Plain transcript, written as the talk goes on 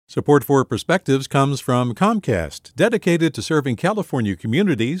Support for Perspectives comes from Comcast, dedicated to serving California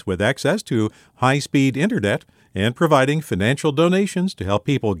communities with access to high-speed internet and providing financial donations to help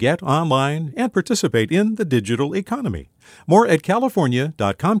people get online and participate in the digital economy. More at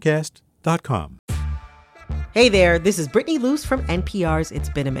california.comcast.com. Hey there, this is Brittany Luce from NPR's It's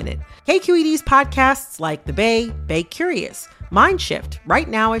Been a Minute. KQED's podcasts like The Bay Curious, Mindshift, Right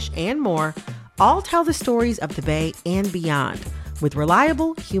Nowish, and more all tell the stories of the Bay and beyond with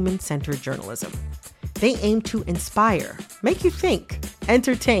reliable, human-centered journalism. They aim to inspire, make you think,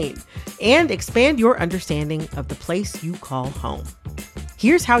 entertain, and expand your understanding of the place you call home.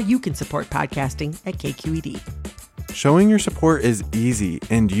 Here's how you can support podcasting at KQED. Showing your support is easy,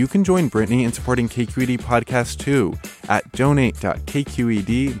 and you can join Brittany in supporting KQED Podcast too at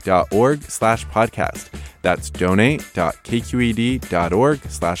donate.kqed.org/podcast. That's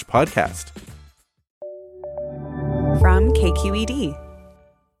donate.kqed.org/podcast. From KQED.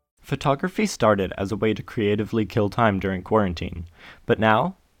 Photography started as a way to creatively kill time during quarantine, but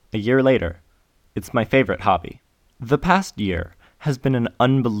now, a year later, it's my favorite hobby. The past year has been an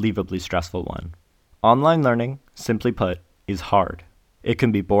unbelievably stressful one. Online learning, simply put, is hard. It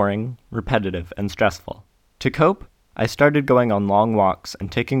can be boring, repetitive, and stressful. To cope, I started going on long walks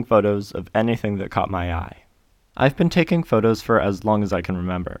and taking photos of anything that caught my eye. I've been taking photos for as long as I can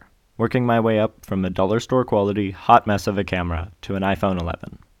remember, working my way up from a dollar store quality hot mess of a camera to an iPhone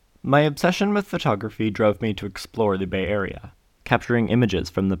 11. My obsession with photography drove me to explore the Bay Area, capturing images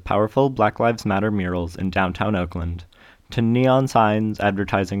from the powerful Black Lives Matter murals in downtown Oakland, to neon signs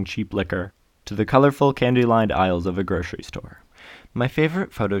advertising cheap liquor, to the colorful candy-lined aisles of a grocery store. My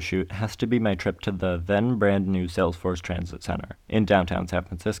favorite photo shoot has to be my trip to the then brand new Salesforce Transit Center in downtown San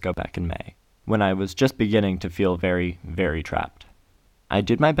Francisco back in May, when I was just beginning to feel very, very trapped. I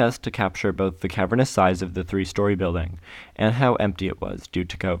did my best to capture both the cavernous size of the 3-story building and how empty it was due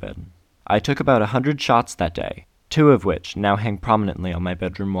to COVID. I took about 100 shots that day, 2 of which now hang prominently on my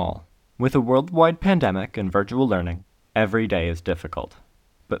bedroom wall. With a worldwide pandemic and virtual learning, every day is difficult.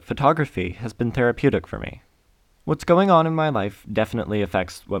 But photography has been therapeutic for me. What's going on in my life definitely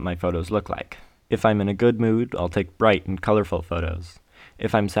affects what my photos look like. If I'm in a good mood, I'll take bright and colorful photos.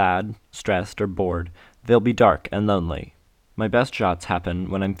 If I'm sad, stressed, or bored, they'll be dark and lonely. My best shots happen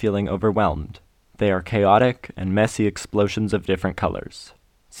when I'm feeling overwhelmed. They are chaotic and messy explosions of different colors.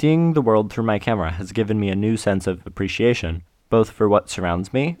 Seeing the world through my camera has given me a new sense of appreciation, both for what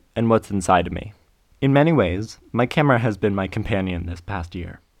surrounds me and what's inside of me. In many ways, my camera has been my companion this past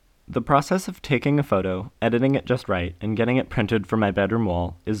year. The process of taking a photo, editing it just right, and getting it printed for my bedroom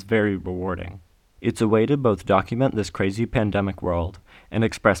wall is very rewarding. It's a way to both document this crazy pandemic world and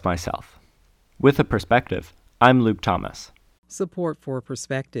express myself. With a perspective, I'm Luke Thomas. Support for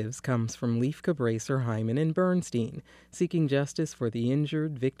Perspectives comes from Leif Cabraser, Hyman, and Bernstein, seeking justice for the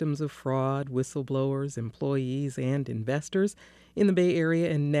injured, victims of fraud, whistleblowers, employees, and investors in the Bay Area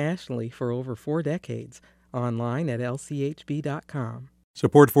and nationally for over 4 decades. Online at lchb.com.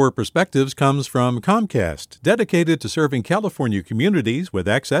 Support for Perspectives comes from Comcast, dedicated to serving California communities with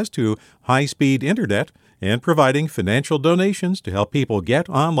access to high-speed internet and providing financial donations to help people get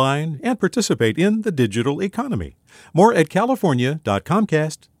online and participate in the digital economy. More at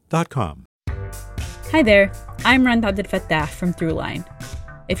california.comcast.com. Hi there, I'm Rand Abdel-Fattah from Throughline.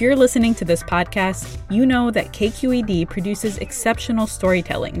 If you're listening to this podcast, you know that KQED produces exceptional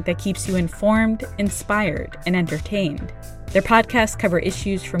storytelling that keeps you informed, inspired, and entertained. Their podcasts cover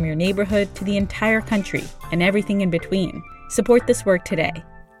issues from your neighborhood to the entire country and everything in between. Support this work today.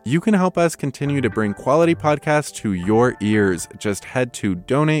 You can help us continue to bring quality podcasts to your ears. Just head to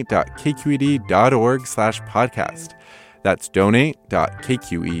donate.kqed.org/podcast. That's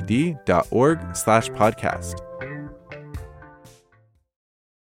donate.kqed.org/podcast.